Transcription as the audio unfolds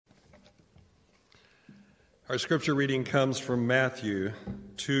Our scripture reading comes from Matthew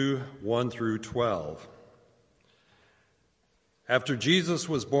 2:1 through 12. After Jesus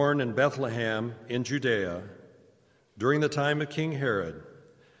was born in Bethlehem in Judea, during the time of King Herod,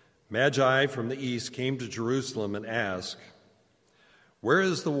 Magi from the east came to Jerusalem and asked, "Where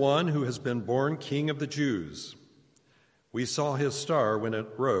is the one who has been born King of the Jews? We saw his star when it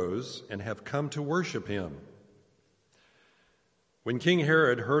rose and have come to worship him." When King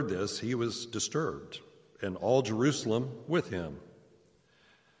Herod heard this, he was disturbed, and all Jerusalem with him.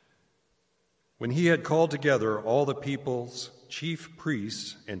 When he had called together all the people's chief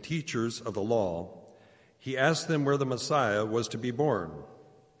priests and teachers of the law, he asked them where the Messiah was to be born.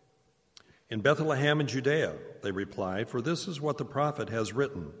 "In Bethlehem in Judea," they replied, "for this is what the prophet has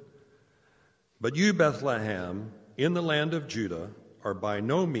written. But you, Bethlehem, in the land of Judah, are by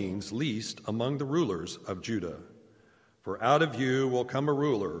no means least among the rulers of Judah. For out of you will come a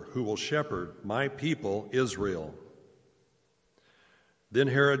ruler who will shepherd my people Israel." Then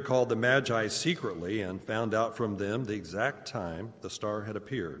Herod called the Magi secretly and found out from them the exact time the star had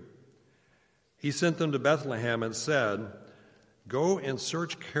appeared. He sent them to Bethlehem and said, "Go and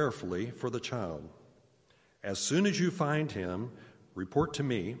search carefully for the child. As soon as you find him, report to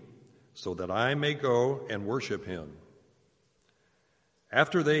me, so that I may go and worship him."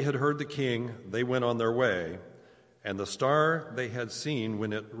 After they had heard the king, they went on their way, and the star they had seen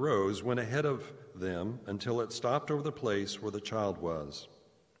when it rose went ahead of them until it stopped over the place where the child was.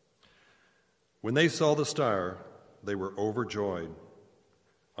 When they saw the star, they were overjoyed.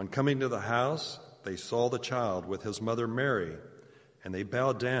 On coming to the house, they saw the child with his mother Mary, and they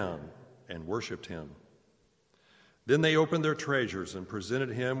bowed down and worshipped him. Then they opened their treasures and presented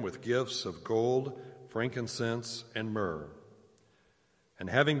him with gifts of gold, frankincense, and myrrh. And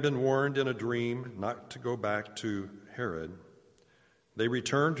having been warned in a dream not to go back to Herod, they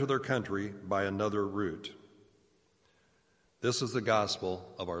returned to their country by another route. This is the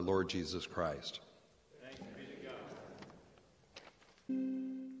gospel of our Lord Jesus Christ. Thanks be to God.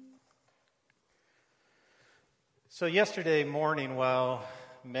 So yesterday morning, while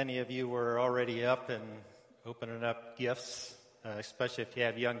many of you were already up and opening up gifts, especially if you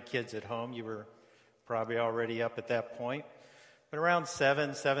have young kids at home, you were probably already up at that point. But around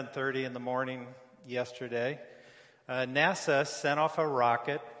 7:30 in the morning yesterday, NASA sent off a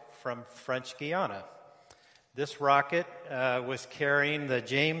rocket from French Guiana. This rocket was carrying the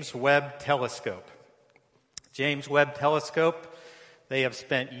James Webb Telescope. James Webb Telescope, they have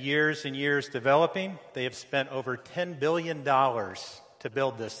spent years and years developing. They have spent over $10 billion to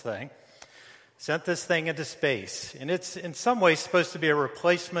build this thing. Sent this thing into space. And it's in some ways supposed to be a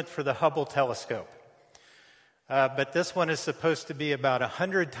replacement for the Hubble telescope. But this one is supposed to be about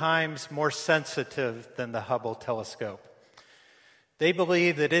 100 times more sensitive than the Hubble telescope. They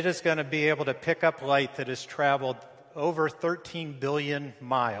believe that it is going to be able to pick up light that has traveled over 13 billion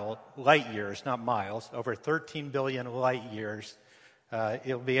light years, not miles, over 13 billion light years.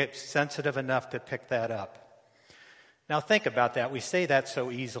 It'll be sensitive enough to pick that up. Now think about that. We say that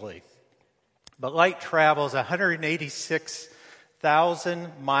so easily. But light travels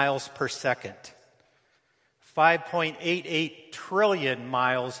 186,000 miles per second. 5.88 trillion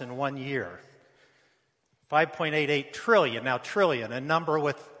miles in 1 year. 5.88 trillion, now trillion, a number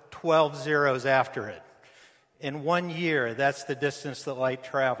with 12 zeros after it. In 1 year, that's the distance that light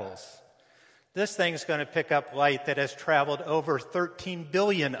travels. This thing's going to pick up light that has traveled over 13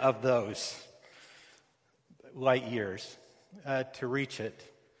 billion of those light years to reach it.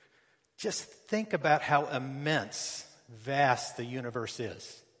 Just think about how immense, vast the universe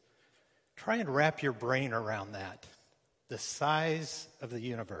is. Try and wrap your brain around that. The size of the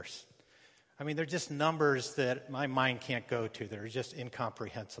universe. I mean, they're just numbers that my mind can't go to. They're just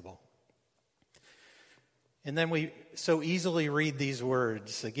incomprehensible. And then we so easily read these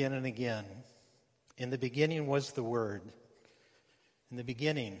words again and again. In the beginning was the Word. In the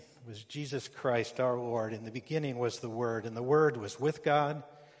beginning was Jesus Christ our Lord. In the beginning was the Word. And the Word was with God,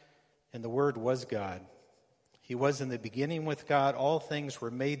 and the Word was God. He was in the beginning with God. All things were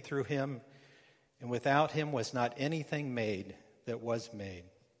made through him, and without him was not anything made that was made.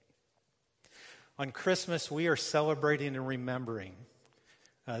 On Christmas, we are celebrating and remembering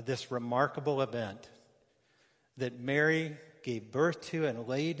this remarkable event that Mary gave birth to and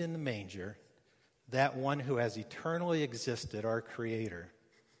laid in the manger, that one who has eternally existed, our Creator.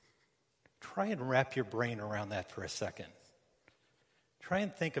 Try and wrap your brain around that for a second. Try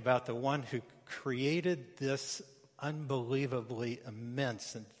and think about the one who created this unbelievably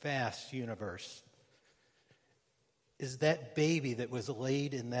immense and vast universe. Is that baby that was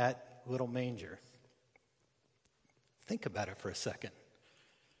laid in that little manger. Think about it for a second.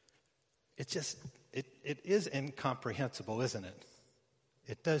 It's just It is incomprehensible, isn't it?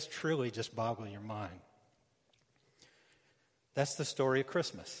 It does truly just boggle your mind. That's the story of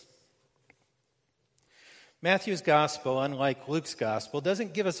Christmas. Matthew's gospel, unlike Luke's gospel,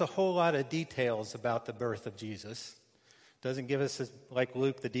 doesn't give us a whole lot of details about the birth of Jesus. Doesn't give us, like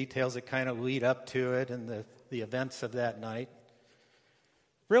Luke, the details that kind of lead up to it and the events of that night.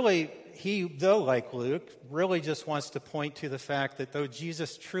 Really, he, though like Luke, really just wants to point to the fact that though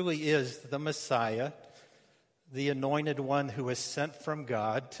Jesus truly is the Messiah, the anointed one who was sent from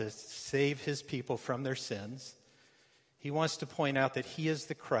God to save his people from their sins, he wants to point out that he is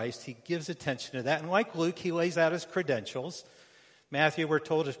the Christ. He gives attention to that. And like Luke, he lays out his credentials. Matthew, we're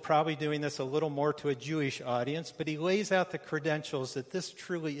told, is probably doing this a little more to a Jewish audience, but he lays out the credentials that this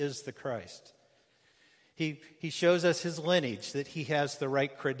truly is the Christ. He shows us his lineage, that he has the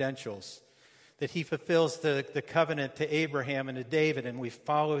right credentials, that he fulfills the covenant to Abraham and to David, and we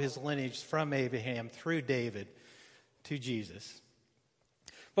follow his lineage from Abraham through David to Jesus.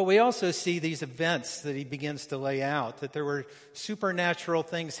 But we also see these events that he begins to lay out, that there were supernatural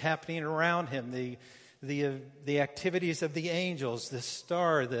things happening around him, the activities of the angels, the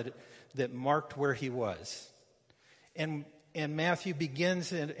star that marked where he was. And Matthew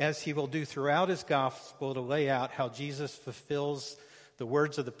begins, as he will do throughout his gospel, to lay out how Jesus fulfills the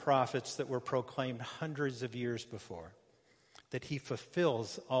words of the prophets that were proclaimed hundreds of years before, that he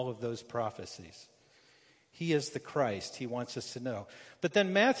fulfills all of those prophecies. He is the Christ, he wants us to know. But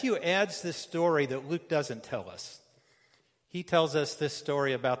then Matthew adds this story that Luke doesn't tell us. He tells us this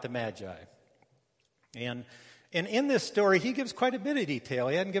story about the Magi. And in this story, he gives quite a bit of detail.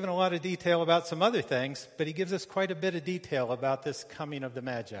 He hadn't given a lot of detail about some other things, but he gives us quite a bit of detail about this coming of the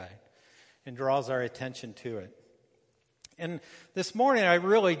Magi and draws our attention to it. And this morning, I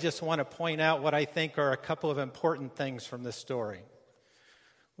really just want to point out what I think are a couple of important things from this story.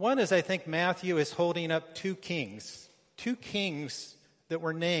 One is I think Matthew is holding up two kings that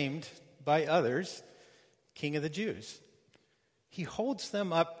were named by others, King of the Jews. He holds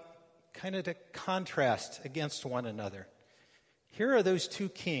them up kind of to contrast against one another. Here are those two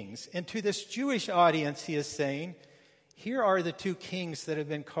kings. And to this Jewish audience, he is saying, here are the two kings that have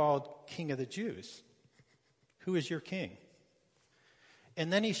been called King of the Jews. Who is your king?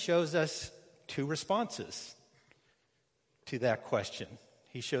 And then he shows us two responses to that question.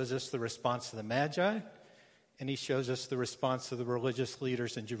 He shows us the response of the Magi, and he shows us the response of the religious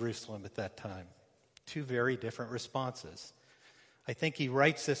leaders in Jerusalem at that time. Two very different responses. I think he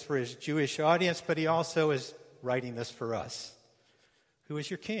writes this for his Jewish audience, but he also is writing this for us. Who is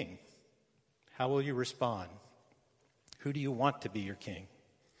your king? How will you respond? Who do you want to be your king?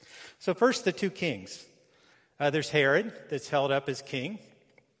 So first, the two kings. There's Herod that's held up as king.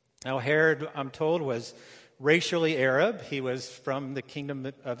 Now Herod, I'm told, was racially Arab. He was from the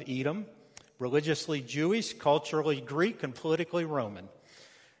kingdom of Edom, religiously Jewish, culturally Greek, and politically Roman.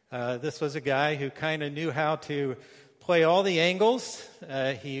 This was a guy who kind of knew how to play all the angles.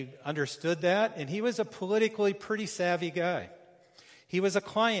 He understood that, and he was a politically pretty savvy guy. He was a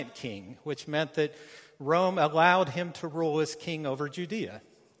client king, which meant that Rome allowed him to rule as king over Judea.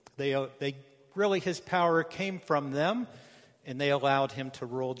 They really, his power came from them, and they allowed him to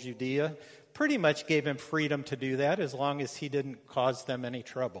rule Judea. Pretty much gave him freedom to do that as long as he didn't cause them any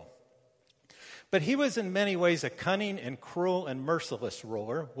trouble. But he was in many ways a cunning and cruel and merciless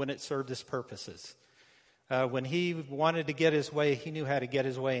ruler when it served his purposes. When he wanted to get his way, he knew how to get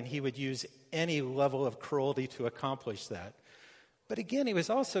his way, and he would use any level of cruelty to accomplish that. But again, he was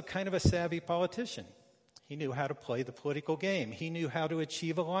also kind of a savvy politician. He knew how to play the political game. He knew how to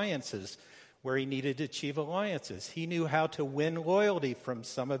achieve alliances where he needed to achieve alliances. He knew how to win loyalty from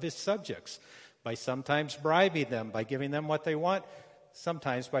some of his subjects by sometimes bribing them, by giving them what they want,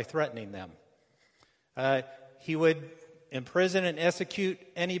 sometimes by threatening them. He would imprison and execute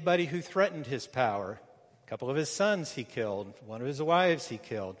anybody who threatened his power. A couple of his sons he killed. One of his wives he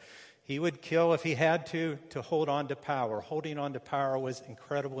killed. He would kill if he had to hold on to power. Holding on to power was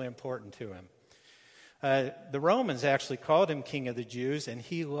incredibly important to him. The Romans actually called him King of the Jews, and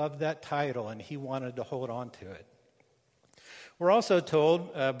he loved that title, and he wanted to hold on to it. We're also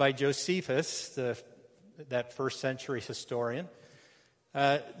told by Josephus, that first century historian,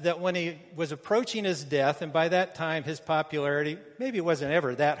 that when he was approaching his death, and by that time his popularity, maybe it wasn't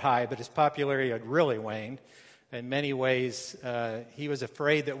ever that high, but his popularity had really waned. In many ways, he was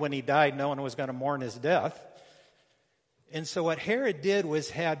afraid that when he died, no one was going to mourn his death. And so what Herod did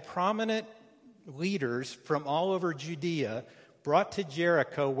was had prominent leaders from all over Judea brought to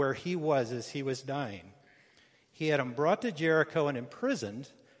Jericho where he was as he was dying. He had them brought to Jericho and imprisoned,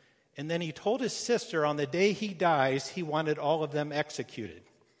 and then he told his sister on the day he dies, he wanted all of them executed.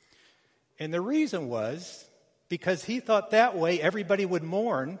 And the reason was because he thought that way everybody would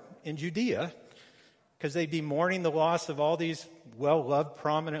mourn in Judea, because they'd be mourning the loss of all these well-loved,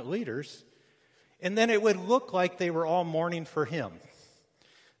 prominent leaders. And then it would look like they were all mourning for him.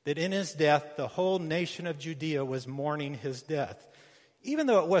 That in his death, the whole nation of Judea was mourning his death. Even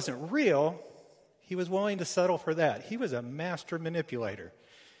though it wasn't real, he was willing to settle for that. He was a master manipulator.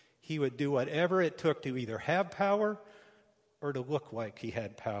 He would do whatever it took to either have power or to look like he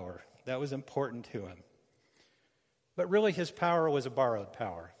had power. That was important to him. But really, his power was a borrowed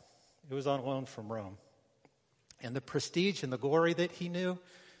power. It was on loan from Rome. And the prestige and the glory that he knew,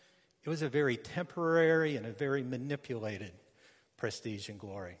 it was a very temporary and a very manipulated prestige and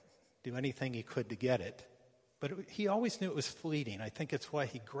glory. Do anything he could to get it. But he always knew it was fleeting. I think it's why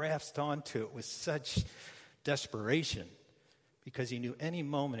he grasped onto it with such desperation, because he knew any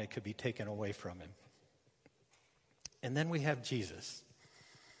moment it could be taken away from him. And then we have Jesus,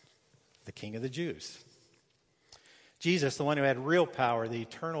 the King of the Jews. Jesus, the one who had real power, the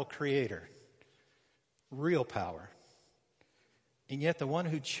eternal creator. Real power. And yet the one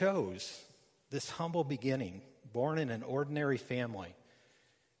who chose this humble beginning, born in an ordinary family,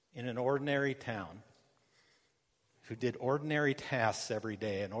 in an ordinary town, who did ordinary tasks every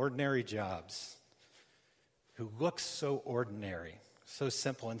day and ordinary jobs, who looks so ordinary, so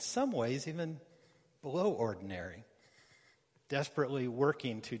simple, in some ways even below ordinary, desperately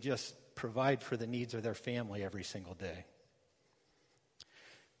working to just provide for the needs of their family every single day.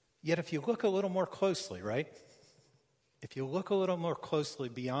 Yet if you look a little more closely, right? If you look a little more closely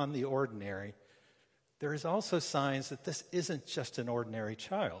beyond the ordinary, there is also signs that this isn't just an ordinary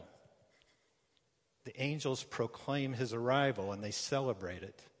child. The angels proclaim his arrival and they celebrate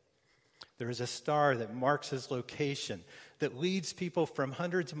it. There is a star that marks his location, that leads people from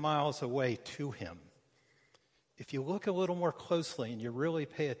hundreds of miles away to him. If you look a little more closely and you really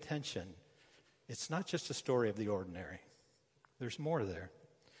pay attention, it's not just a story of the ordinary. There's more there.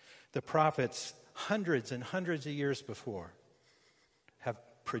 The prophets, hundreds and hundreds of years before, have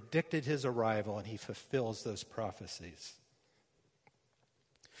predicted his arrival, and he fulfills those prophecies.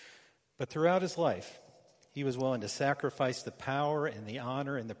 But throughout his life, he was willing to sacrifice the power and the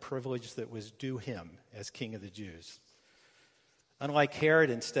honor and the privilege that was due him as King of the Jews. Unlike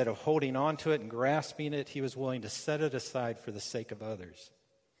Herod, instead of holding on to it and grasping it, he was willing to set it aside for the sake of others.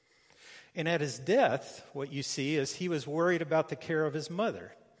 And at his death, what you see is he was worried about the care of his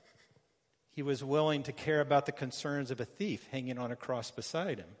mother. He was willing to care about the concerns of a thief hanging on a cross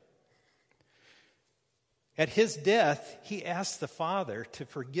beside him. At his death, he asked the Father to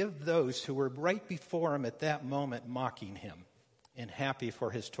forgive those who were right before him at that moment mocking him and happy for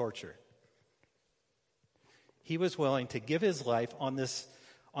his torture. He was willing to give his life on this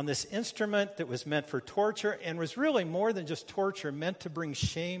instrument that was meant for torture and was really more than just torture, meant to bring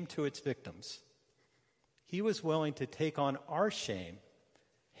shame to its victims. He was willing to take on our shame,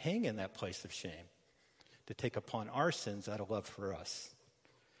 hang in that place of shame, to take upon our sins out of love for us.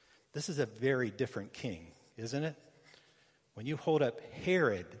 This is a very different king, isn't it? When you hold up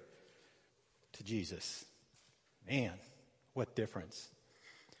Herod to Jesus, man, what difference.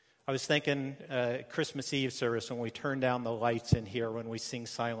 I was thinking Christmas Eve service when we turn down the lights in here when we sing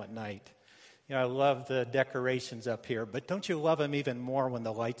Silent Night. You know, I love the decorations up here, but don't you love them even more when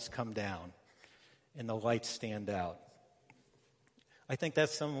the lights come down and the lights stand out? I think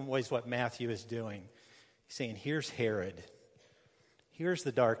that's some ways what Matthew is doing. He's saying, here's Herod. Here's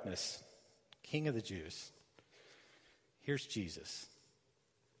the darkness, King of the Jews. Here's Jesus.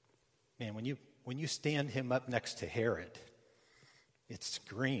 Man, when you stand him up next to Herod, it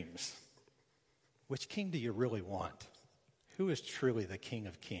screams, which king do you really want? Who is truly the King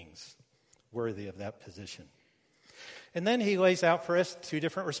of Kings, worthy of that position? And then he lays out for us two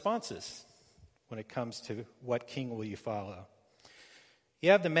different responses when it comes to what king will you follow.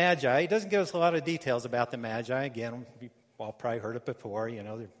 You have the Magi. He doesn't give us a lot of details about the Magi. Again, you've all probably heard it before. You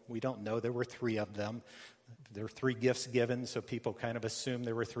know, we don't know there were three of them. There were three gifts given, so people kind of assume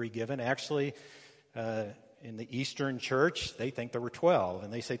there were three given. Actually, in the Eastern Church, they think there were 12,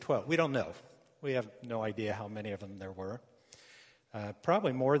 and they say 12. We don't know. We have no idea how many of them there were.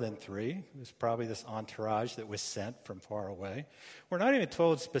 Probably more than three. It was probably this entourage that was sent from far away. We're not even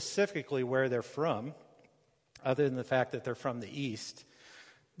told specifically where they're from, other than the fact that they're from the East.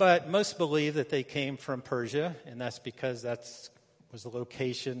 But most believe that they came from Persia, and that's because that was the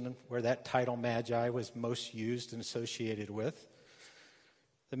location where that title Magi was most used and associated with.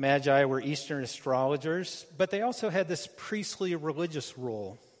 The Magi were Eastern astrologers, but they also had this priestly religious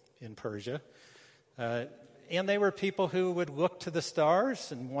role in Persia. And they were people who would look to the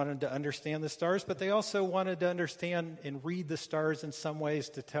stars and wanted to understand the stars, but they also wanted to understand and read the stars in some ways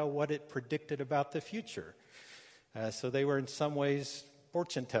to tell what it predicted about the future. So they were in some ways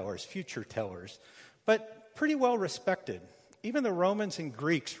fortune tellers, future tellers, but pretty well respected. Even the Romans and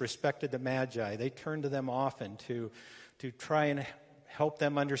Greeks respected the Magi. They turned to them often to try and help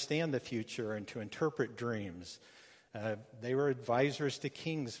them understand the future and to interpret dreams. They were advisors to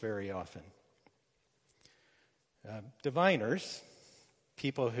kings very often. Diviners,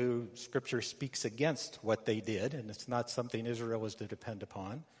 people who Scripture speaks against what they did, and it's not something Israel was to depend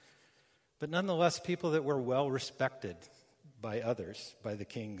upon, but nonetheless people that were well respected by others, by the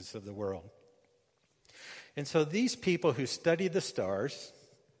kings of the world. And so these people who studied the stars,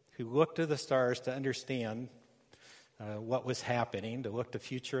 who looked to the stars to understand what was happening, to look to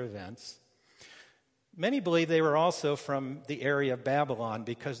future events, many believe they were also from the area of Babylon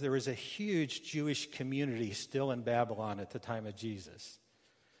because there was a huge Jewish community still in Babylon at the time of Jesus.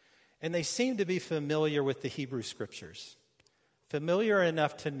 And they seemed to be familiar with the Hebrew Scriptures, familiar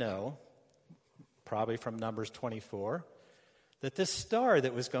enough to know, probably from Numbers 24, that this star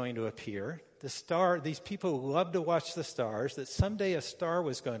that was going to appear, the star, these people who loved to watch the stars, that someday a star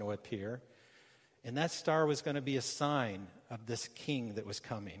was going to appear, and that star was going to be a sign of this king that was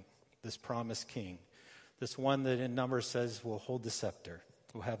coming, this promised king, this one that in Numbers says will hold the scepter,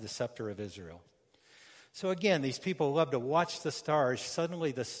 will have the scepter of Israel. So again, these people love to watch the stars.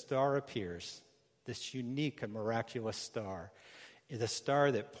 Suddenly the star appears, this unique and miraculous star, the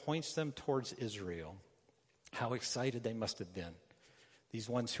star that points them towards Israel. How excited they must have been, these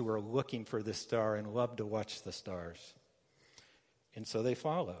ones who were looking for the star and loved to watch the stars. And so they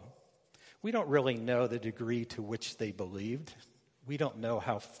follow. We don't really know the degree to which they believed. We don't know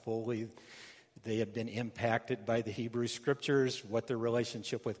how fully they had been impacted by the Hebrew Scriptures, what their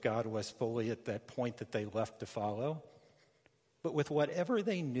relationship with God was fully at that point that they left to follow. But with whatever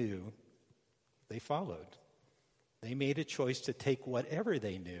they knew, they followed. They made a choice to take whatever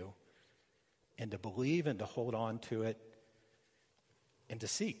they knew and to believe and to hold on to it and to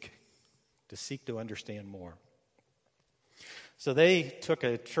seek to understand more. So they took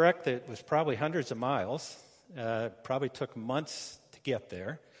a trek that was probably hundreds of miles, probably took months to get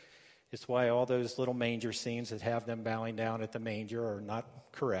there. It's why all those little manger scenes that have them bowing down at the manger are not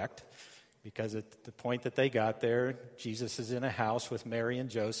correct, because at the point that they got there, Jesus is in a house with Mary and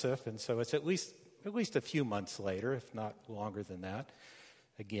Joseph, and so it's at least a few months later, if not longer than that.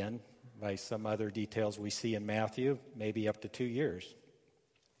 Again, by some other details we see in Matthew, maybe up to 2 years.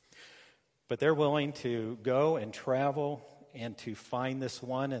 But they're willing to go and travel and to find this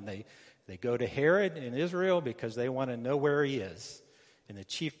one, and they go to Herod in Israel because they want to know where he is. And the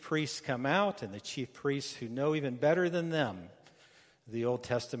chief priests come out, and the chief priests who know even better than them the Old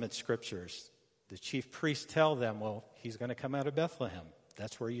Testament Scriptures. The chief priests tell them, well, he's going to come out of Bethlehem.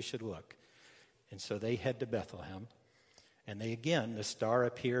 That's where you should look. And so they head to Bethlehem. And the star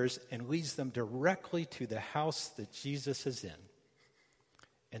appears and leads them directly to the house that Jesus is in.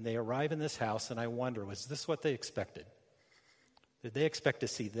 And they arrive in this house, and I wonder, was this what they expected? Did they expect to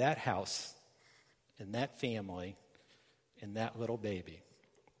see that house and that family and that little baby?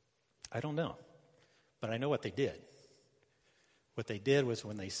 I don't know. But I know what they did. What they did was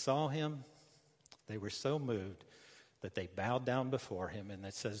when they saw him, they were so moved that they bowed down before him, and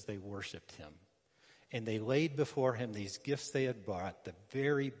it says they worshiped him. And they laid before him these gifts they had bought, the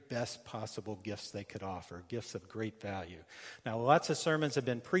very best possible gifts they could offer, gifts of great value. Now, lots of sermons have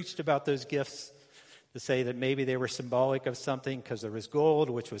been preached about those gifts to say that maybe they were symbolic of something, because there was gold,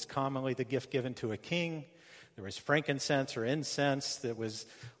 which was commonly the gift given to a king. There was frankincense or incense that was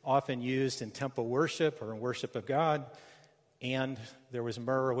often used in temple worship or in worship of God. And there was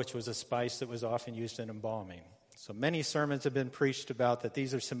myrrh, which was a spice that was often used in embalming. So many sermons have been preached about that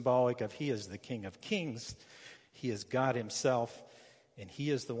these are symbolic of he is the King of Kings, he is God himself, and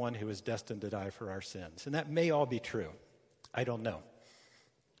he is the one who is destined to die for our sins. And that may all be true. I don't know.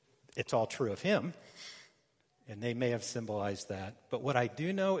 It's all true of him, and they may have symbolized that. But what I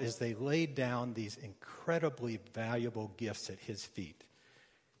do know is they laid down these incredibly valuable gifts at his feet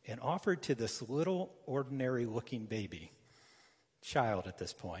and offered to this little ordinary-looking baby, child at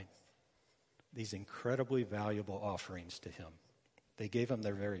this point, these incredibly valuable offerings to him. They gave him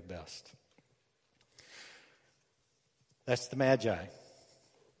their very best. That's the Magi.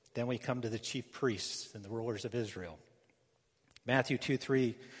 Then we come to the chief priests and the rulers of Israel. Matthew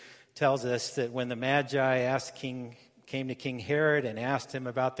 2:3 tells us that when the Magi came to King Herod and asked him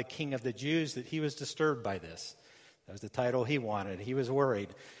about the king of the Jews, that he was disturbed by this. That was the title he wanted. He was worried.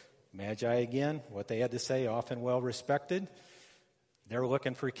 Magi, again, what they had to say, often well respected. They're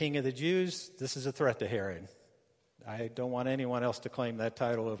looking for king of the Jews. This is a threat to Herod. I don't want anyone else to claim that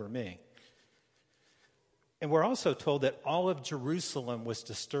title over me. And we're also told that all of Jerusalem was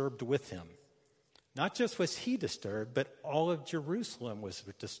disturbed with him. Not just was he disturbed, but all of Jerusalem was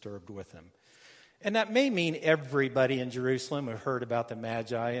disturbed with him. And that may mean everybody in Jerusalem who heard about the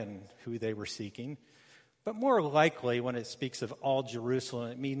Magi and who they were seeking. But more likely, when it speaks of all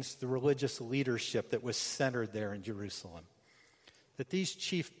Jerusalem, it means the religious leadership that was centered there in Jerusalem. That these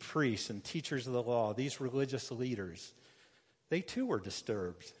chief priests and teachers of the law, these religious leaders, they too were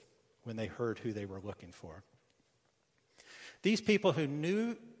disturbed when they heard who they were looking for. These people who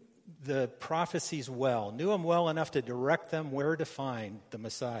knew the prophecies well, knew them well enough to direct them where to find the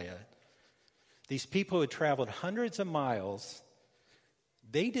Messiah. These people who traveled hundreds of miles,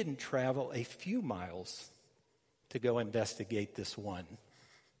 they didn't travel a few miles to go investigate this one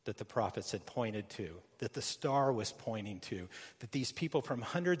that the prophets had pointed to, that the star was pointing to, that these people from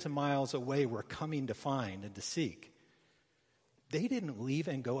hundreds of miles away were coming to find and to seek. They didn't leave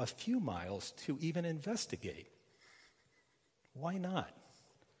and go a few miles to even investigate. Why not?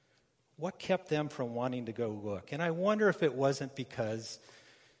 What kept them from wanting to go look? And I wonder if it wasn't because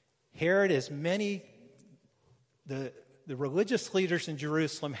Herod, as many, the religious leaders in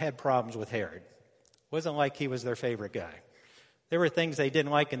Jerusalem had problems with Herod. It wasn't like he was their favorite guy. There were things they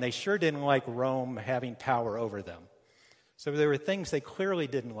didn't like, and they sure didn't like Rome having power over them. So there were things they clearly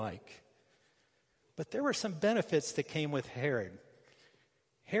didn't like. But there were some benefits that came with Herod.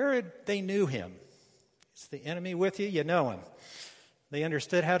 Herod, they knew him. It's the enemy with you, you know him. They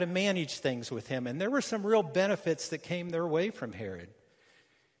understood how to manage things with him, and there were some real benefits that came their way from Herod.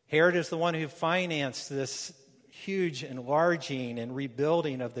 Herod is the one who financed this huge enlarging and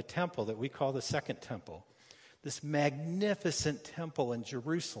rebuilding of the temple that we call the Second Temple. This magnificent temple in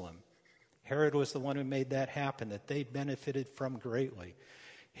Jerusalem. Herod was the one who made that happen, that they benefited from greatly.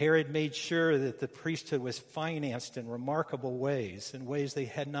 Herod made sure that the priesthood was financed in remarkable ways, in ways they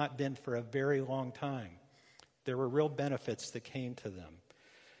had not been for a very long time. There were real benefits that came to them.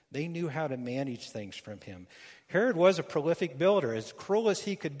 They knew how to manage things from him. Herod was a prolific builder. As cruel as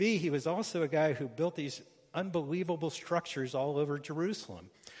he could be, he was also a guy who built these unbelievable structures all over Jerusalem.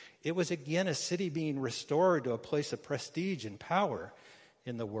 It was, again, a city being restored to a place of prestige and power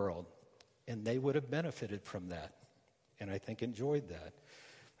in the world. And they would have benefited from that, and I think enjoyed that.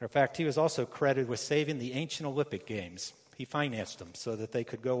 In fact, he was also credited with saving the ancient Olympic Games. He financed them so that they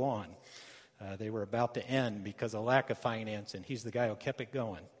could go on. They were about to end because of lack of finance, and he's the guy who kept it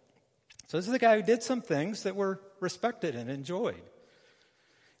going. So this is the guy who did some things that were respected and enjoyed.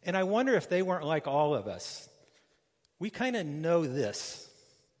 And I wonder if they weren't like all of us. We kind of know this.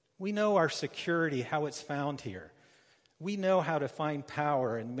 We know our security, how it's found here. We know how to find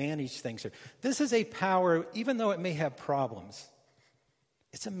power and manage things here. This is a power, even though it may have problems,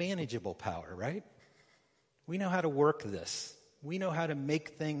 it's a manageable power, right? We know how to work this. We know how to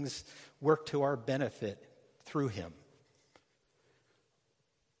make things work to our benefit through him.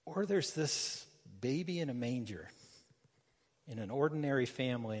 Or there's this baby in a manger, in an ordinary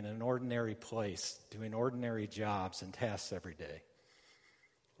family, in an ordinary place, doing ordinary jobs and tasks every day.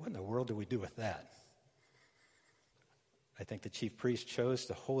 What in the world do we do with that? I think the chief priests chose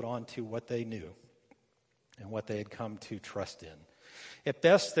to hold on to what they knew and what they had come to trust in. At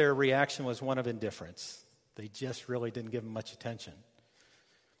best, their reaction was one of indifference. They just really didn't give him much attention.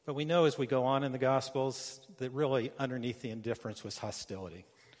 But we know as we go on in the Gospels that really underneath the indifference was hostility.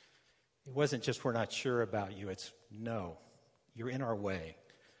 It wasn't just we're not sure about you. It's no, you're in our way.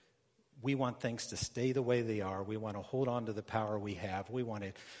 We want things to stay the way they are. We want to hold on to the power we have. We want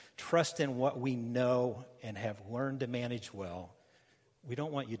to trust in what we know and have learned to manage well. We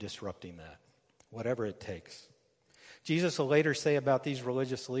don't want you disrupting that, whatever it takes. Jesus will later say about these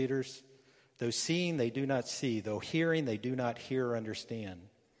religious leaders, though seeing, they do not see. Though hearing, they do not hear or understand.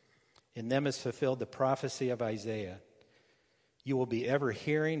 In them is fulfilled the prophecy of Isaiah. You will be ever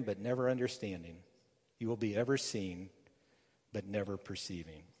hearing, but never understanding. You will be ever seeing, but never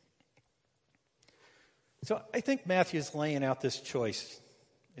perceiving. So I think Matthew's laying out this choice,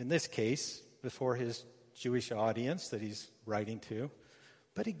 in this case, before his Jewish audience that he's writing to,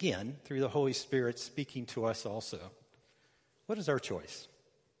 but again, through the Holy Spirit speaking to us also. What is our choice?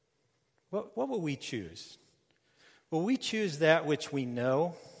 What will we choose? Will we choose that which we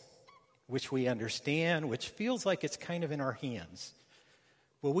know, which we understand, which feels like it's kind of in our hands?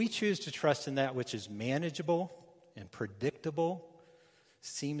 Will we choose to trust in that which is manageable and predictable,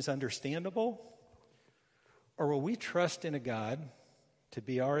 seems understandable? Or will we trust in a God to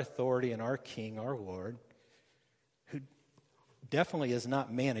be our authority and our King, our Lord, who definitely is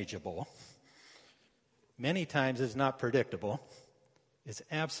not manageable, many times is not predictable, is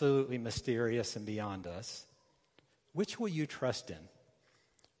absolutely mysterious and beyond us, Which will you trust in?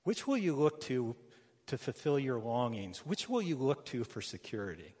 Which will you look to fulfill your longings? Which will you look to for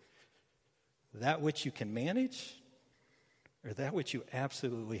security? That which you can manage, or that which you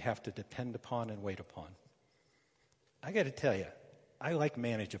absolutely have to depend upon and wait upon? I got to tell you, I like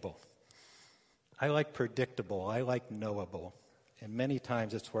manageable. I like predictable. I like knowable. And many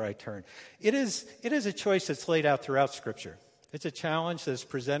times it's where I turn. It is a choice that's laid out throughout Scripture. It's a challenge that's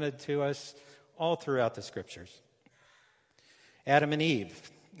presented to us all throughout the Scriptures. Adam and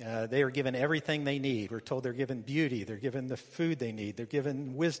Eve, they are given everything they need. We're told they're given beauty. They're given the food they need. They're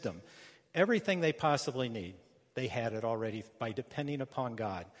given wisdom. Everything they possibly need, they had it already by depending upon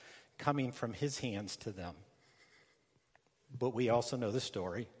God, coming from His hands to them. But we also know the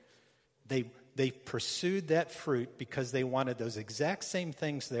story. They pursued that fruit because they wanted those exact same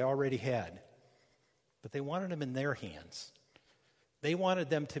things they already had. But they wanted them in their hands. They wanted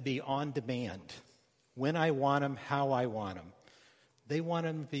them to be on demand. When I want them, how I want them. They want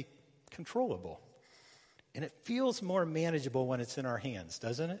them to be controllable. And it feels more manageable when it's in our hands,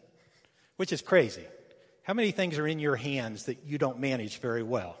 doesn't it? Which is crazy. How many things are in your hands that you don't manage very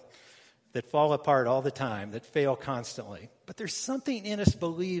well? That fall apart all the time, that fail constantly. But there's something in us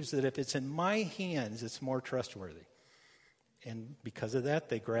believes that if it's in my hands, it's more trustworthy. And because of that,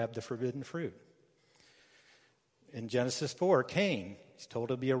 they grab the forbidden fruit. In Genesis 4, Cain, he's told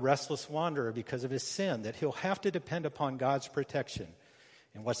to be a restless wanderer because of his sin, that he'll have to depend upon God's protection.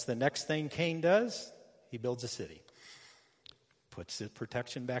 And what's the next thing Cain does? He builds a city. Puts the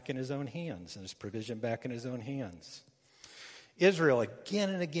protection back in his own hands and his provision back in his own hands. Israel again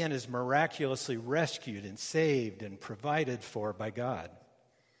and again is miraculously rescued and saved and provided for by God.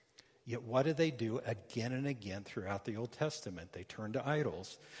 Yet what do again and again throughout the Old Testament? They turn to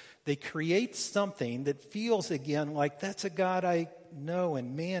idols. They create something that feels again like that's a God I know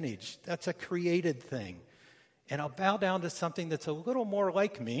and manage. That's a created thing. And I'll bow down to something that's a little more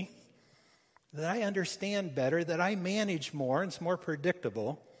like me, that I understand better, that I manage more, and it's more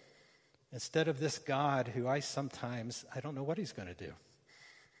predictable, instead of this God who I don't know what He's going to do.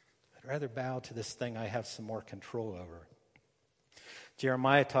 I'd rather bow to this thing I have some more control over.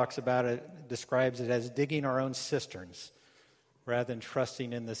 Jeremiah talks about it, describes it as digging our own cisterns rather than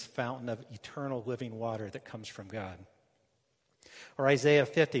trusting in this fountain of eternal living water that comes from God. Or Isaiah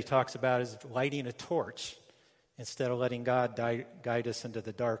 50 talks about as lighting a torch instead of letting God guide us into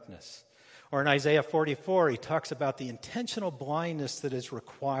the darkness. Or in Isaiah 44, he talks about the intentional blindness that is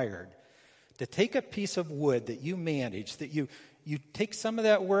required to take a piece of wood that you manage, that you take some of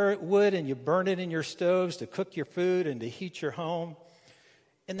that wood and you burn it in your stoves to cook your food and to heat your home.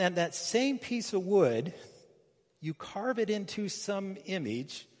 And then that same piece of wood, you carve it into some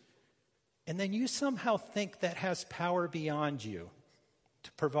image, and then you somehow think that has power beyond you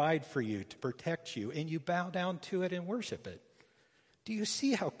to provide for you, to protect you, and you bow down to it and worship it. Do you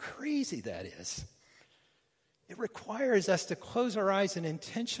see how crazy that is? It requires us to close our eyes and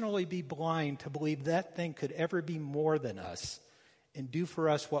intentionally be blind to believe that thing could ever be more than us and do for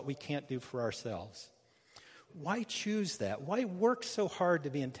us what we can't do for ourselves. Why choose that? Why work so hard to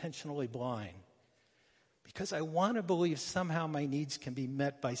be intentionally blind? Because I want to believe somehow my needs can be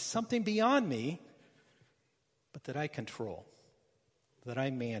met by something beyond me, but that I control, that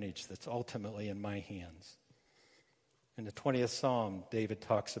I manage, that's ultimately in my hands. In the 20th Psalm, David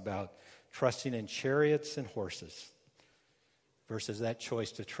talks about trusting in chariots and horses versus that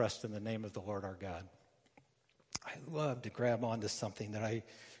choice to trust in the name of the Lord our God. I love to grab onto something that I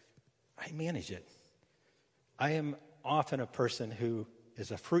manage it. I am often a person who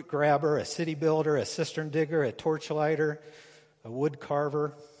is a fruit grabber, a city builder, a cistern digger, a torchlighter, a wood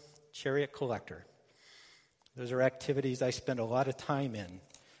carver, chariot collector. Those are activities I spend a lot of time in,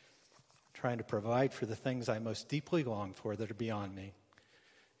 trying to provide for the things I most deeply long for that are beyond me,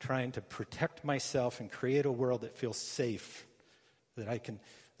 trying to protect myself and create a world that feels safe, that I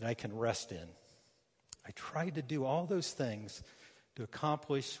can rest in. I try to do all those things to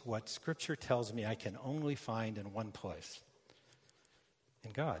accomplish what Scripture tells me I can only find in one place,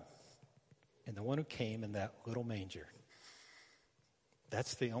 in God, in the one who came in that little manger.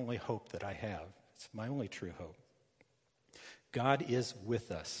 That's the only hope that I have. It's my only true hope. God is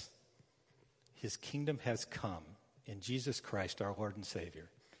with us. His kingdom has come in Jesus Christ, our Lord and Savior.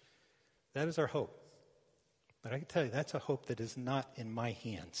 That is our hope. But I can tell you, that's a hope that is not in my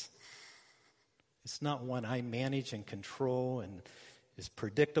hands. It's not one I manage and control and is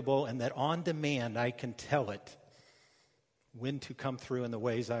predictable, and that on demand I can tell it when to come through in the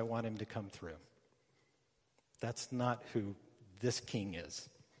ways I want him to come through. That's not who this king is.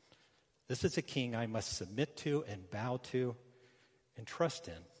 This is a king I must submit to and bow to and trust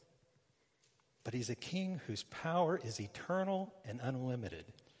in. but he's a king whose power is eternal and unlimited.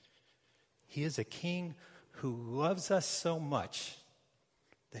 He is a king who loves us so much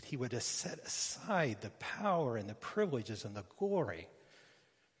that he would have set aside the power and the privileges and the glory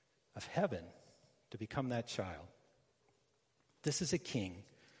of heaven to become that child. This is a king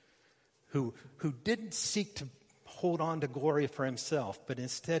who didn't seek to hold on to glory for himself, but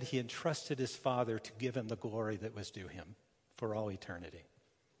instead he entrusted his Father to give him the glory that was due him for all eternity.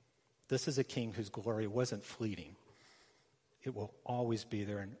 This is a king whose glory wasn't fleeting. It will always be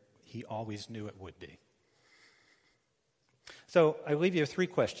there, and he always knew it would be. So I leave you with 3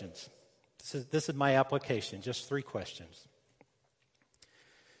 questions. This is my application, just 3 questions.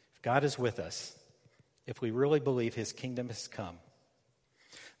 If God is with us, if we really believe his kingdom has come,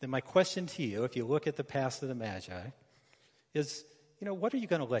 then my question to you, if you look at the past of the Magi, is, what are you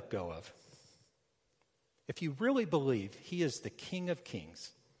going to let go of? If you really believe he is the King of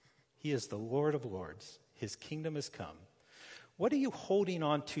Kings, he is the Lord of Lords, his kingdom has come, what are you holding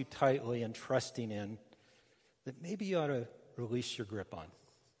on to tightly and trusting in that maybe you ought to release your grip on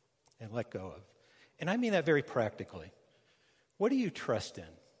and let go of? And I mean that very practically. What do you trust in?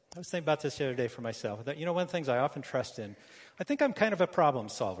 I was thinking about this the other day for myself. That, one of the things I often trust in, I think I'm kind of a problem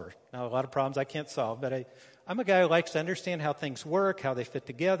solver. Now, a lot of problems I can't solve, but I'm a guy who likes to understand how things work, how they fit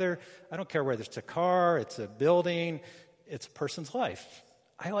together. I don't care whether it's a car, it's a building, it's a person's life.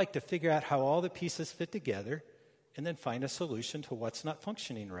 I like to figure out how all the pieces fit together and then find a solution to what's not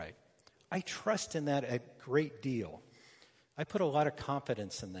functioning right. I trust in that a great deal. I put a lot of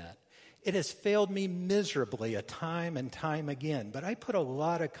confidence in that. It has failed me miserably a time and time again, but I put a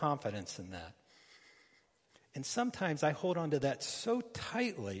lot of confidence in that. And sometimes I hold on to that so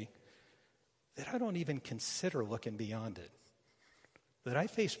tightly that I don't even consider looking beyond it. That I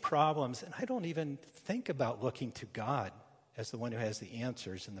face problems and I don't even think about looking to God as the one who has the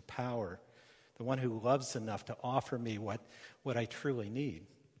answers and the power, the one who loves enough to offer me what I truly need.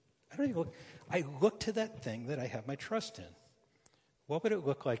 I look to that thing that I have my trust in. What would it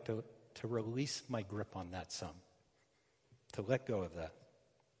look like to release my grip on that some? To let go of that?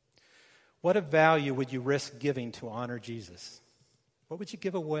 What of value would you risk giving to honor Jesus? What would you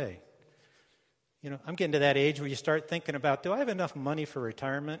give away? I'm getting to that age where you start thinking about, do I have enough money for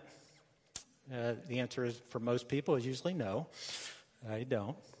retirement? The answer is, for most people, is usually no. I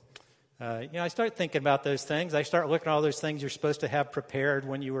don't. I start thinking about those things. I start looking at all those things you're supposed to have prepared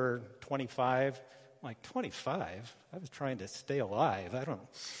when you were 25. I'm like, 25? I was trying to stay alive. I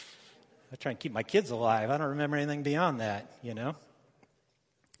try and keep my kids alive. I don't remember anything beyond that,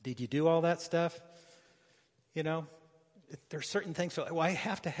 Did you do all that stuff? There's certain things, I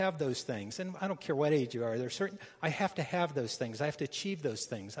have to have those things. And I don't care what age you are. I have to have those things. I have to achieve those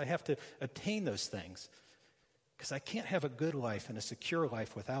things. I have to attain those things. Because I can't have a good life and a secure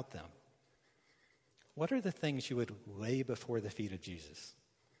life without them. What are the things you would lay before the feet of Jesus?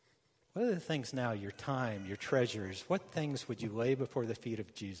 What are the things now, your time, your treasures, what things would you lay before the feet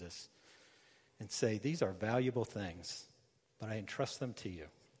of Jesus and say, these are valuable things, but I entrust them to you?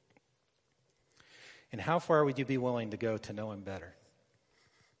 And how far would you be willing to go to know him better?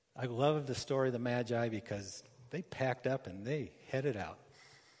 I love the story of the Magi because they packed up and they headed out.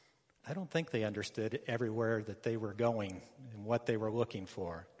 I don't think they understood everywhere that they were going and what they were looking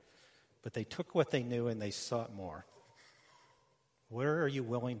for, but they took what they knew and they sought more. Where are you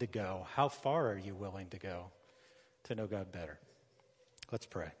willing to go? How far are you willing to go to know God better? Let's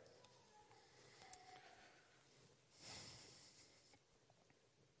pray.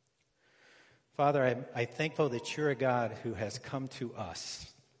 Father, I'm thankful that you're a God who has come to us,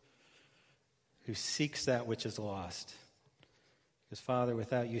 who seeks that which is lost. Because, Father,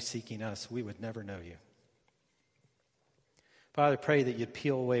 without you seeking us, we would never know you. Father, I pray that you'd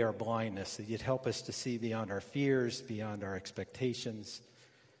peel away our blindness, that you'd help us to see beyond our fears, beyond our expectations,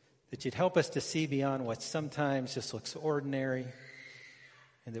 that you'd help us to see beyond what sometimes just looks ordinary,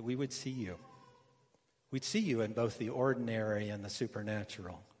 and that we would see you. We'd see you in both the ordinary and the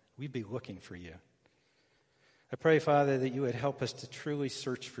supernatural. We'd be looking for you. I pray, Father, that you would help us to truly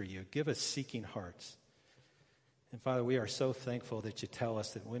search for you. Give us seeking hearts. And, Father, we are so thankful that you tell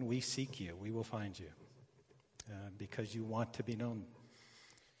us that when we seek you, we will find you. Because you want to be known.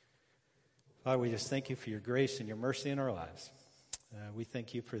 Father, we just thank you for your grace and your mercy in our lives. We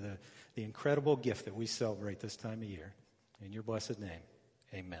thank you for the incredible gift that we celebrate this time of year. In your blessed name,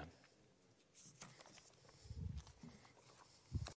 amen.